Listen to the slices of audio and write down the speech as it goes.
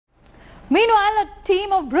Meanwhile, a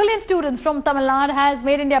team of brilliant students from Tamil Nadu has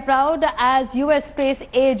made India proud as US space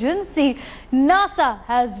agency. NASA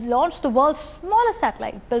has launched the world's smallest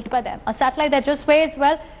satellite built by them. A satellite that just weighs,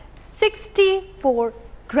 well, 64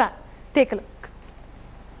 grams. Take a look.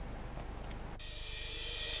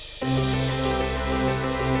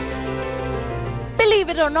 Believe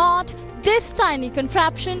it or not, this tiny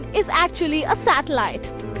contraption is actually a satellite.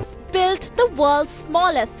 Built the world's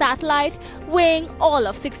smallest satellite, weighing all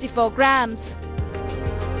of 64 grams.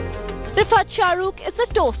 Rifat Shahrukh is the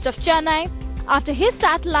toast of Chennai. After his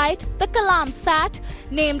satellite, the KalamSat,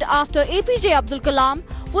 named after APJ Abdul Kalam,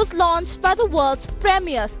 was launched by the world's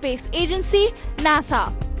premier space agency,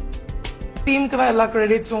 NASA. Team ku da ella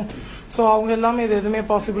credits so avanga ellame idu edume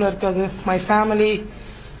possible irukadu. My family,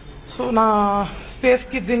 so na Space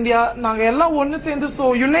Kids India, naanga ella onnu sendu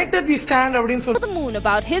so united we stand appdin the moon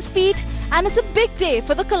about his feet, and it's a big day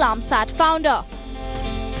for the KalamSat founder.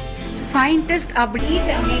 Scientist update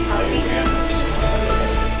and make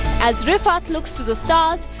As Rifat looks to the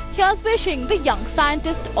stars, here's wishing the young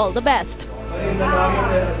scientist all the best.